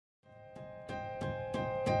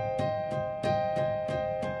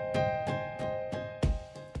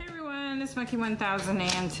Smoky 1000,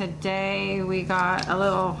 and today we got a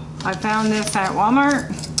little, I found this at Walmart,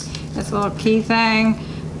 this little key thing,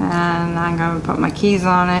 and I'm going to put my keys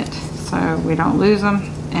on it so we don't lose them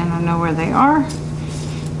and I know where they are.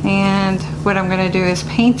 And what I'm going to do is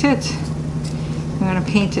paint it. I'm going to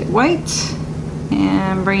paint it white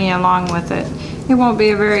and bring you along with it. It won't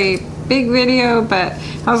be a very big video, but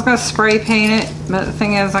I was going to spray paint it, but the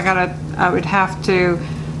thing is I would have to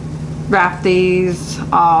wrap these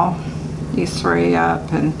three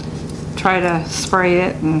up and try to spray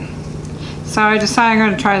it, and so I decided I'm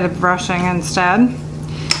going to try the brushing instead.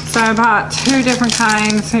 So I bought two different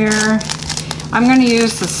kinds here. I'm going to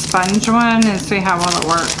use the sponge one and see how well it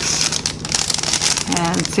works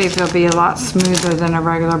and see if it'll be a lot smoother than a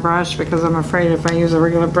regular brush, because I'm afraid if I use a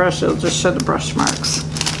regular brush it'll just show the brush marks.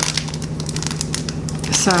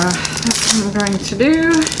 So that's what I'm going to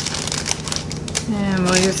do, and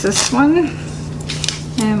we'll use this one.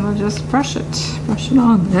 And we'll just brush it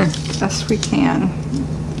on there best we can.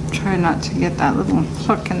 Try not to get that little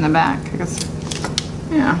hook in the back, because,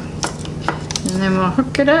 yeah. And then we'll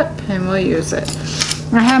hook it up and we'll use it.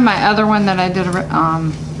 I have my other one that I did,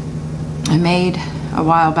 I made a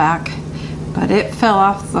while back, but it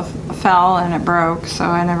fell and it broke, so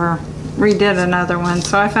I never redid another one.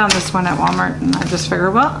 So I found this one at Walmart, and I just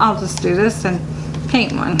figured, well, I'll just do this and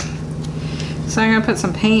paint one. So I'm gonna put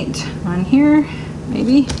some paint on here.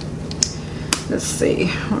 Maybe. Let's see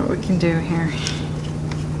what we can do here.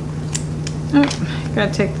 Oh,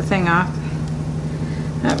 gotta take the thing off.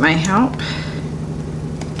 That might help.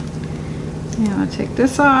 Yeah, I'll take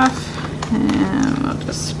this off, and I'll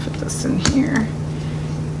just put this in here.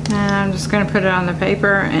 And I'm just gonna put it on the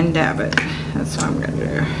paper and dab it. That's what I'm gonna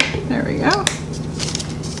do. There we go.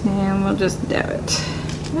 And we'll just dab it.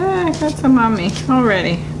 Yeah, I got some on me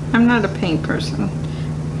already. I'm not a paint person.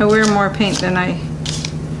 I wear more paint than I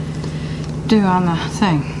do on the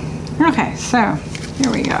thing. Okay, so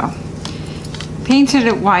here we go. Painted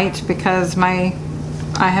it white because I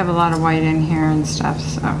have a lot of white in here and stuff,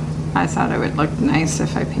 so I thought it would look nice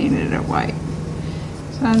if I painted it white.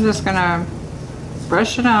 So I'm just gonna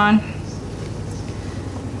brush it on,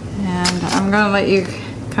 and I'm gonna let you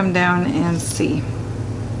come down and see.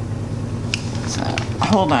 So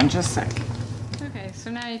hold on just a second. Okay, so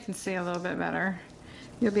now you can see a little bit better.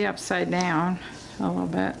 You'll be upside down a little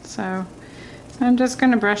bit, so I'm just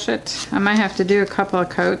going to brush it. I might have to do a couple of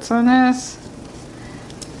coats on this,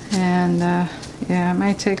 and yeah, it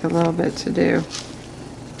might take a little bit to do.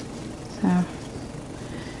 So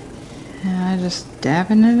yeah, I'm just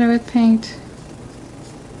dabbing it with paint,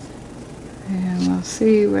 and we'll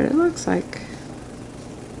see what it looks like.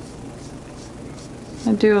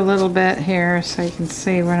 I'll do a little bit here so you can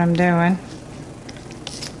see what I'm doing.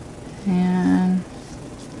 And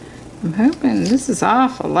I'm hoping, this is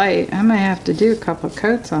awful light. I might have to do a couple of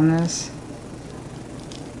coats on this.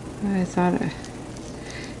 I thought it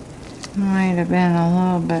might have been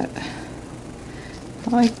a little bit. I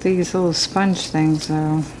like these little sponge things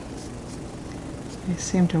though. They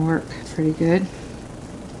seem to work pretty good.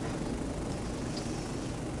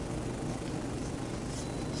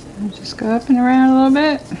 So just go up and around a little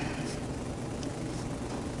bit.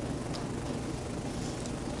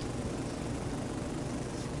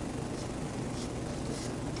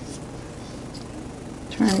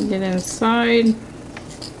 Trying to get inside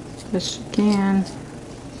best you can.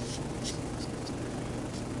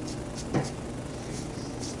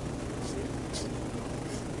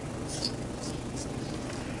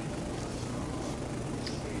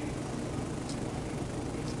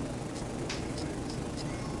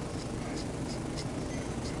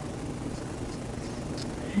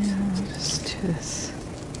 And I'll just do this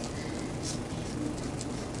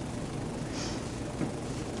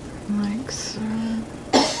like so.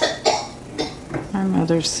 My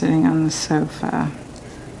mother's sitting on the sofa,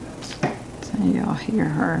 so you'll hear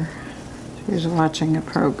her. She was watching a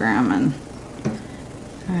program and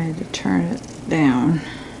I had to turn it down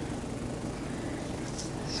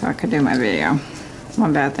so I could do my video.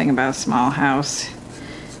 One bad thing about a small house,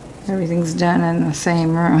 everything's done in the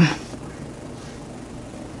same room.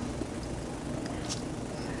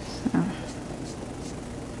 So,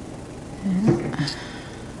 yeah.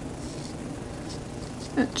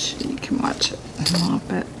 But you can watch it a little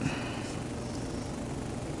bit.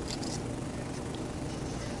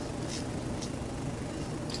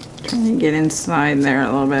 Trying to get inside there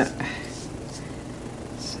a little bit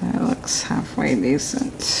so it looks halfway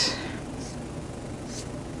decent.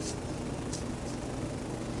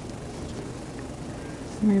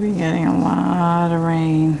 We've been getting a lot of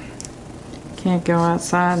rain. Can't go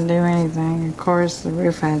outside and do anything. Of course, the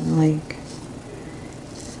roof had a leak.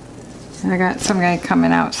 I got some guy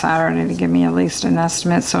coming out Saturday to give me at least an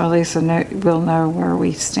estimate, so at least we'll know where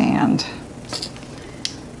we stand.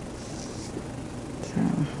 So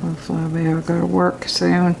hopefully I'll be able to go to work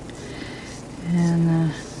soon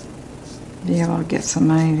and be able to get some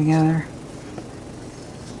money together.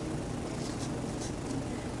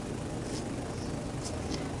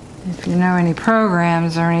 If you know any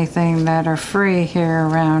programs or anything that are free here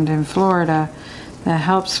around in Florida that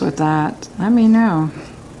helps with that, let me know.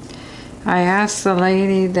 I asked the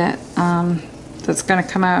lady that that's going to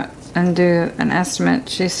come out and do an estimate.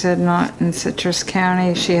 She said not in Citrus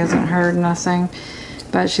County. She hasn't heard nothing.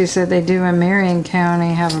 But she said they do in Marion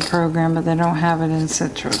County have a program, but they don't have it in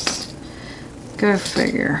Citrus. Go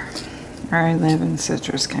figure. I live in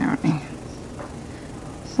Citrus County.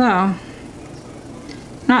 So,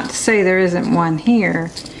 not to say there isn't one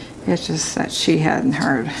here. It's just that she hadn't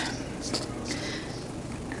heard.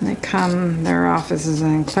 And they come, their office is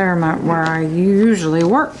in Claremont where I usually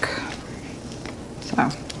work. So,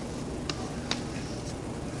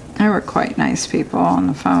 they were quite nice people on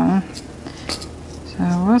the phone.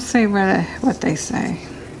 So we'll see what they say.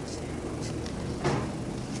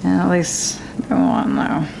 And at least they won't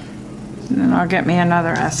know. And then I'll get me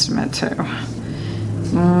another estimate too.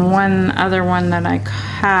 One other one that I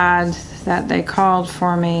had that they called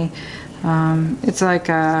for me, it's like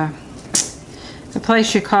a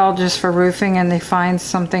place you call just for roofing, and they find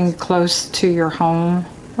something close to your home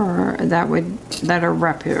or that are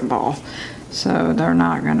reputable. So they're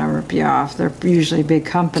not going to rip you off. They're usually big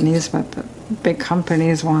companies, but the big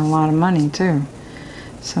companies want a lot of money too.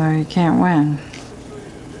 So you can't win.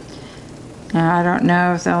 Now, I don't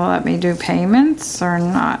know if they'll let me do payments or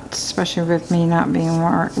not, especially with me not being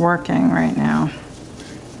working right now.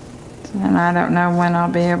 And I don't know when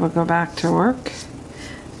I'll be able to go back to work.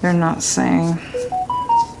 They're not saying.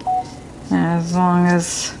 As long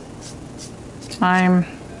as I'm,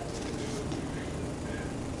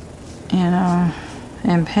 you know,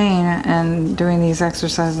 in pain and doing these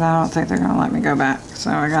exercises, I don't think they're going to let me go back.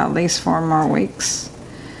 So I got at least 4 more weeks,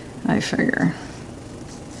 I figure.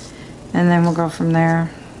 And then we'll go from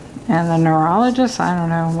there. And the neurologist, I don't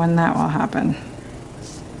know when that will happen.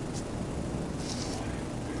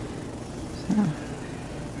 So,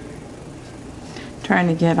 trying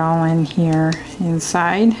to get all in here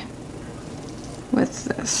inside with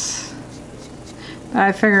this. But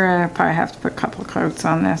I figure I probably have to put a couple coats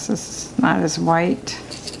on this. It's not as white.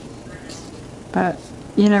 But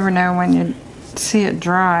you never know, when you see it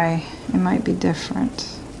dry, it might be different.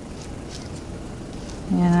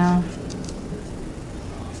 You know?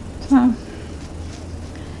 So,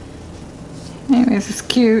 anyways, it's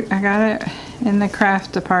cute. I got it in the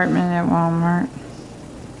craft department at Walmart.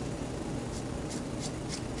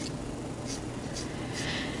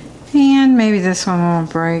 And maybe this one won't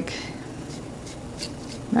break.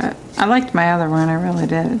 But I liked my other one, I really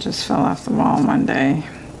did. It just fell off the wall one day.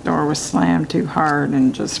 Door was slammed too hard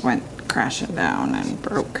and just went crashing down and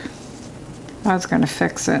broke. I was going to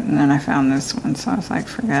fix it, and then I found this one, so I was like,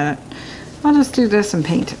 forget it. I'll just do this and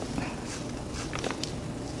paint it.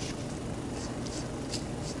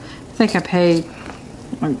 I think I paid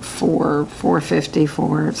like $4.50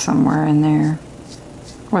 for it, somewhere in there.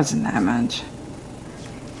 It wasn't that much.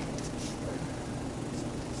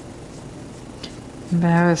 But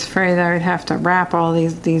I was afraid I would have to wrap all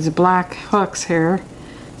these black hooks here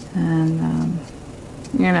and,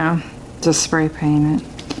 you know, just spray paint it.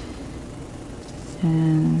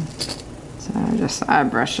 And so I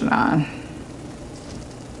brush it on.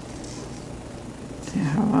 See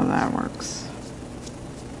how well that works.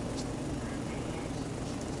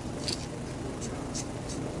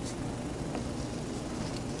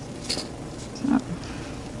 So,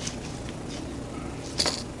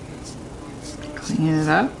 clean it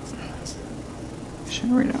up. Make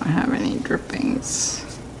sure we don't have any drippings.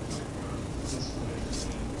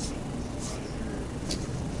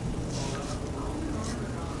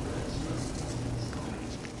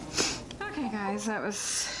 Okay guys, that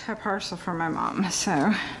was a parcel for my mom,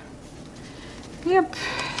 so yep,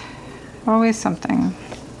 always something.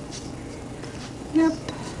 Yep,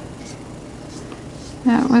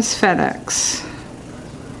 that was FedEx.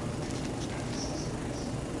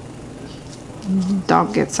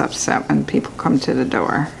 Dog gets upset when people come to the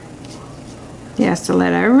door. He has to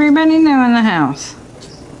let everybody know in the house.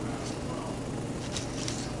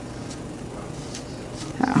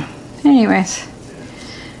 So, anyways,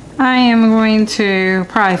 I am going to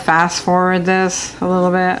probably fast forward this a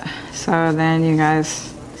little bit, so then you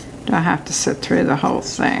guys don't have to sit through the whole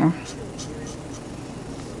thing.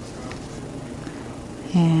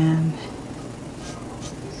 And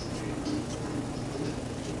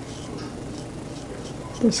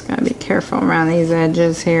Just gotta be careful around these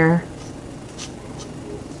edges here.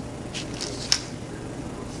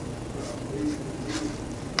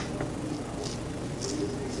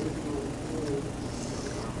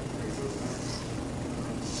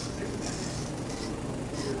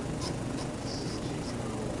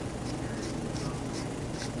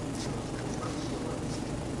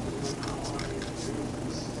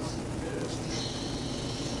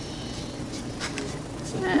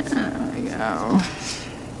 There we go.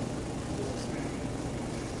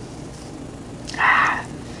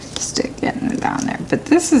 Stick getting it down there. But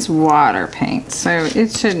this is water paint, so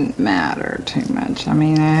it shouldn't matter too much. I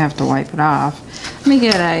mean, I have to wipe it off. Let me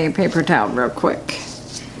get a paper towel real quick.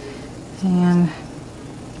 And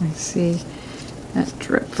I see that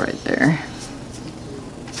drip right there.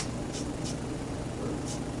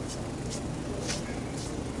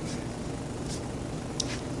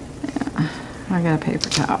 Yeah, I got a paper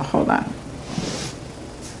towel. Hold on.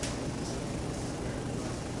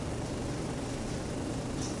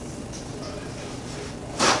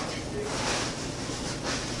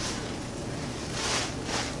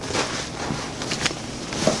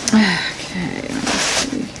 Okay, let me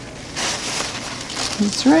see.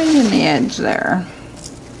 It's right in the edge there.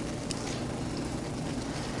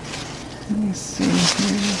 Let me see here.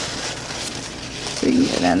 If we can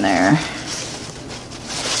get in there.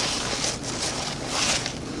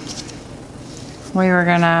 We were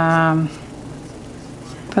gonna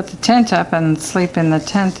put the tent up and sleep in the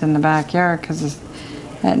tent in the backyard because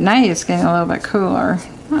at night it's getting a little bit cooler.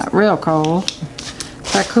 Not real cold,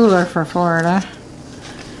 but cooler for Florida.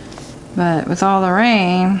 But with all the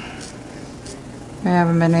rain, we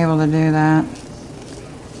haven't been able to do that.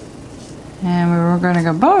 And we were going to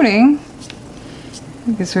go boating.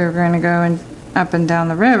 I guess we were going to go up and down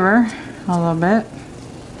the river a little bit.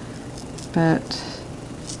 But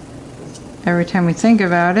every time we think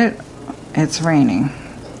about it, it's raining.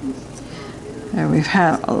 And we've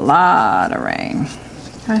had a lot of rain.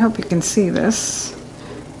 I hope you can see this.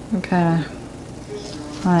 I'm kind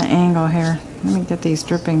of on an angle here. Let me get these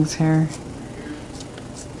drippings here.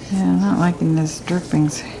 Yeah, I'm not liking these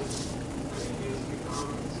drippings.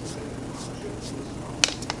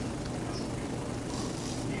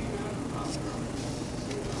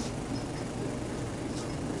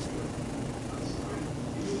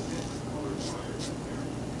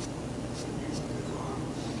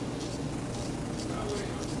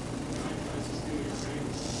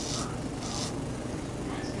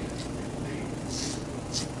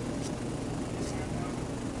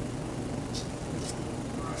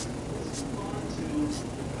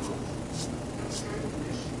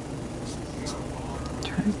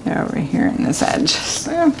 Get over here in this edge,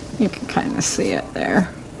 so you can kind of see it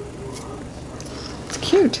there. It's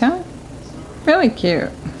cute, huh? Really cute.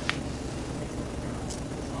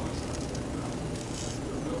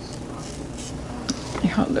 You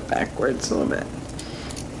hold it backwards a little bit.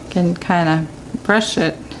 You can kind of brush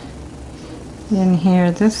it in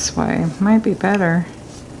here this way. Might be better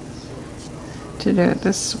to do it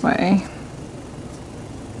this way.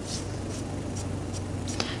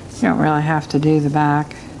 You don't really have to do the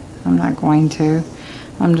back. I'm not going to.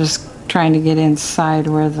 I'm just trying to get inside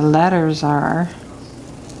where the letters are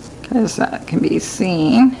because that can be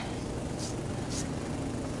seen.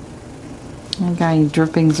 I don't got any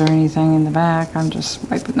drippings or anything in the back. I'm just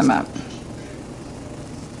wiping them up.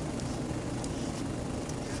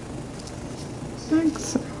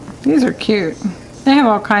 These are cute. They have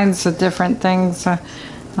all kinds of different things in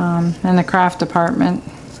the craft department.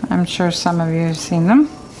 I'm sure some of you have seen them.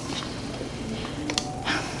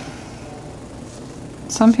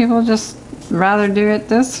 Some people just rather do it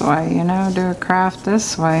this way, you know, do a craft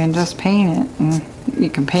this way and just paint it. And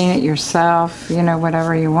you can paint it yourself, you know,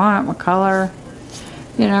 whatever you want, what color,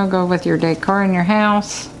 you know, go with your decor in your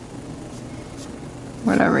house,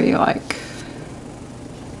 whatever you like.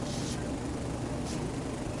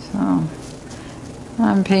 So,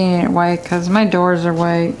 I'm painting it white because my doors are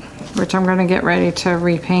white, which I'm going to get ready to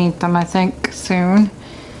repaint them, I think, soon.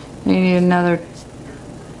 They need another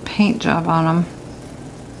paint job on them.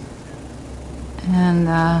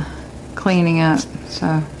 And cleaning up.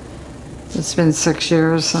 So it's been 6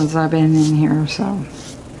 years since I've been in here, so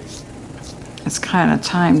it's kind of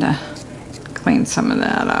time to clean some of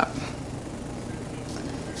that up.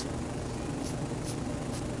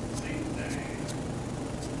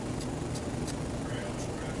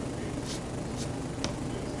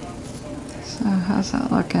 So how's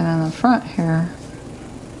that looking in the front here?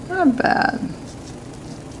 Not bad.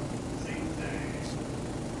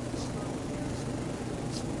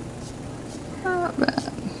 Not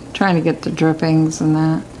bad. Trying to get the drippings and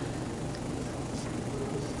that.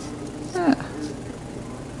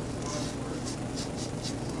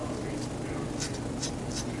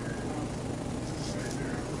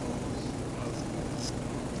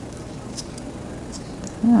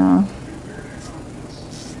 Yeah.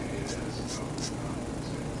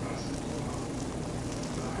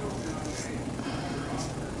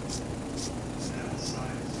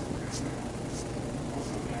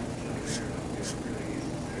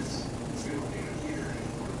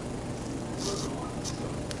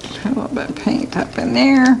 Put a little bit of paint up in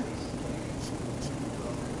there.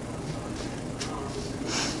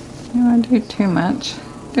 You don't want to do too much.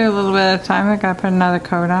 Do a little bit at a time. I gotta put another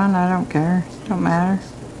coat on. I don't care. Don't matter.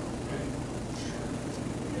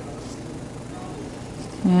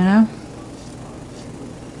 You know?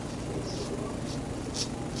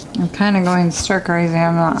 I'm kind of going stir crazy.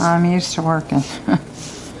 I'm used to working.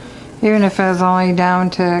 Even if I was only down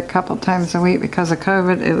to a couple times a week because of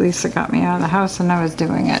COVID, at least it got me out of the house and I was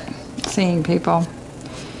doing it. Seeing people.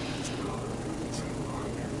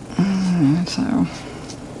 So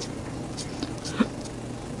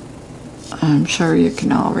I'm sure you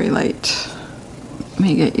can all relate. When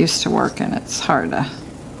you get used to working, it's hard to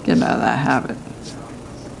get out of that habit.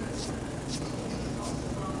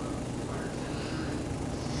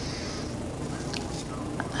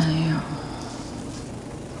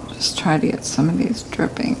 Just try to get some of these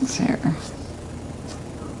drippings here.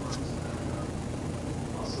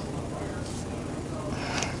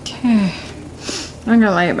 Okay. I'm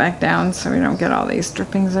gonna lay it back down so we don't get all these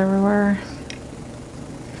drippings everywhere.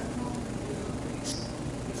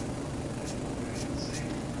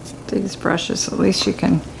 These brushes, at least you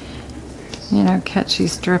can, you know, catch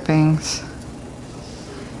these drippings.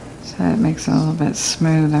 So it makes it a little bit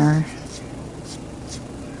smoother.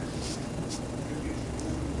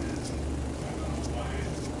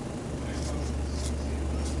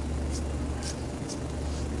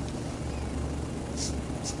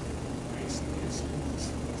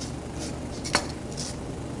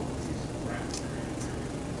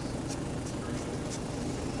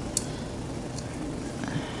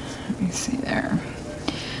 Let me see there.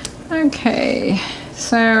 Okay,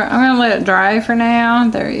 so I'm gonna let it dry for now.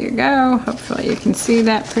 There you go. Hopefully you can see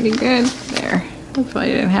that pretty good there. Hopefully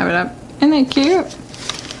you didn't have it up. Isn't that cute?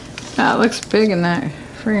 Oh, it looks big in that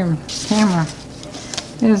frame camera.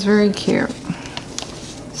 It is very cute.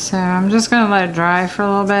 So I'm just gonna let it dry for a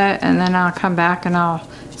little bit and then I'll come back and I'll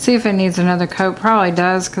see if it needs another coat. Probably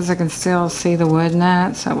does because I can still see the wood in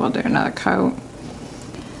that, so we'll do another coat.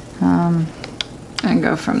 And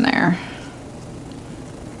go from there.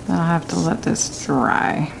 I'll have to let this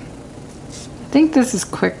dry. I think this is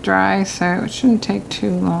quick dry, so it shouldn't take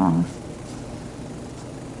too long.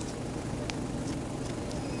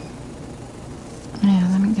 Yeah,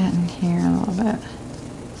 let me get in here a little bit.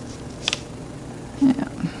 Yeah.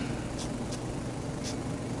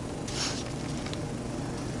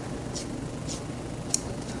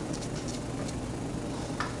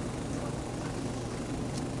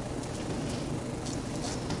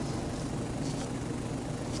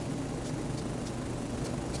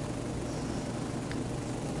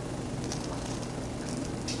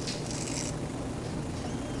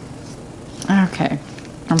 Okay,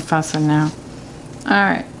 I'm fussing now.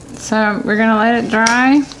 Alright, so we're gonna let it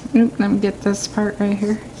dry. Oop, let me get this part right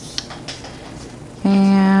here.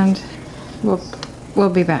 And we'll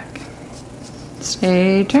be back.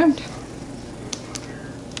 Stay tuned.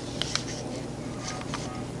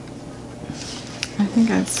 I think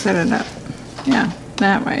I've set it up. Yeah,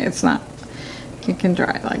 that way it's not, it can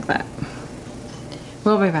dry like that.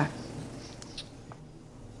 We'll be back.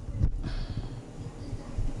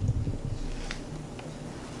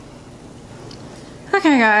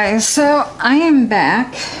 Okay guys, so I am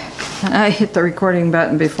back. I hit the recording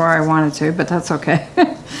button before I wanted to, but that's okay.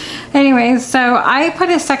 Anyway, so I put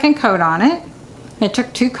a second coat on it. It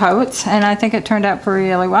took 2 coats and I think it turned out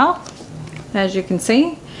really well, as you can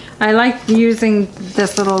see. I like using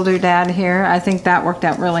this little doodad here. I think that worked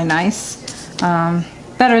out really nice.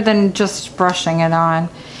 Better than just brushing it on.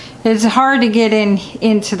 It's hard to get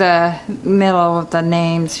into the middle of the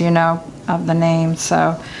names, you know, of the names,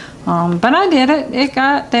 so. But I did it. It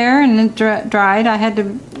got there and it dried. I had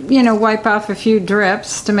to, you know, wipe off a few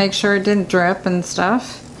drips to make sure it didn't drip and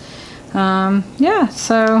stuff. Yeah,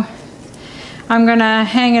 so I'm gonna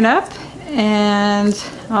hang it up and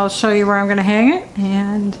I'll show you where I'm gonna hang it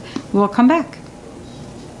and we'll come back.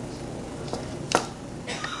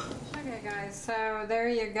 Okay guys, so there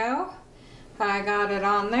you go. I got it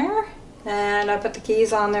on there. And I put the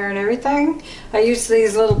keys on there and everything. I use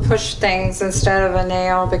these little push things instead of a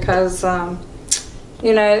nail because,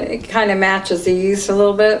 you know, it kind of matches these a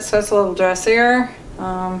little bit, so it's a little dressier.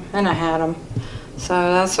 And I had them. So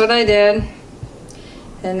that's what I did.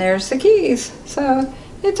 And there's the keys. So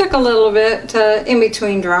it took a little bit in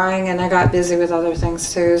between drying and I got busy with other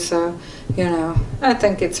things too, so you know, I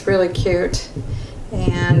think it's really cute.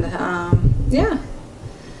 And yeah,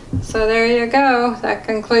 so there you go. That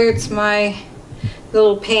concludes my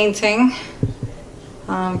little painting,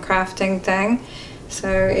 crafting thing. So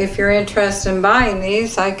if you're interested in buying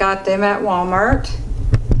these, I got them at Walmart.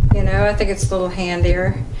 You know, I think it's a little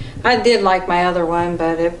handier. I did like my other one,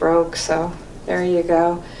 but it broke, so there you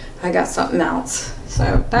go. I got something else.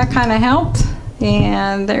 So that kind of helped,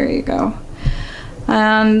 and there you go.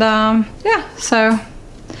 And yeah, so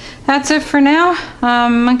that's it for now.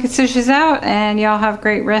 Monkey Sushi's out, and y'all have a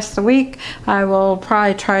great rest of the week. I will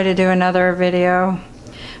probably try to do another video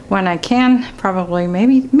when I can. Probably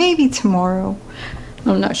maybe tomorrow.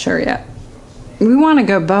 I'm not sure yet. We want to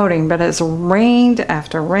go boating, but it's rained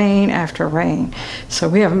after rain after rain. So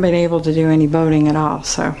we haven't been able to do any boating at all.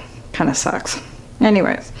 So kind of sucks.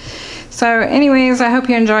 Anyways, I hope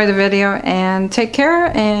you enjoyed the video, and take care,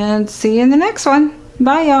 and see you in the next one.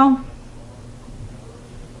 Bye, y'all.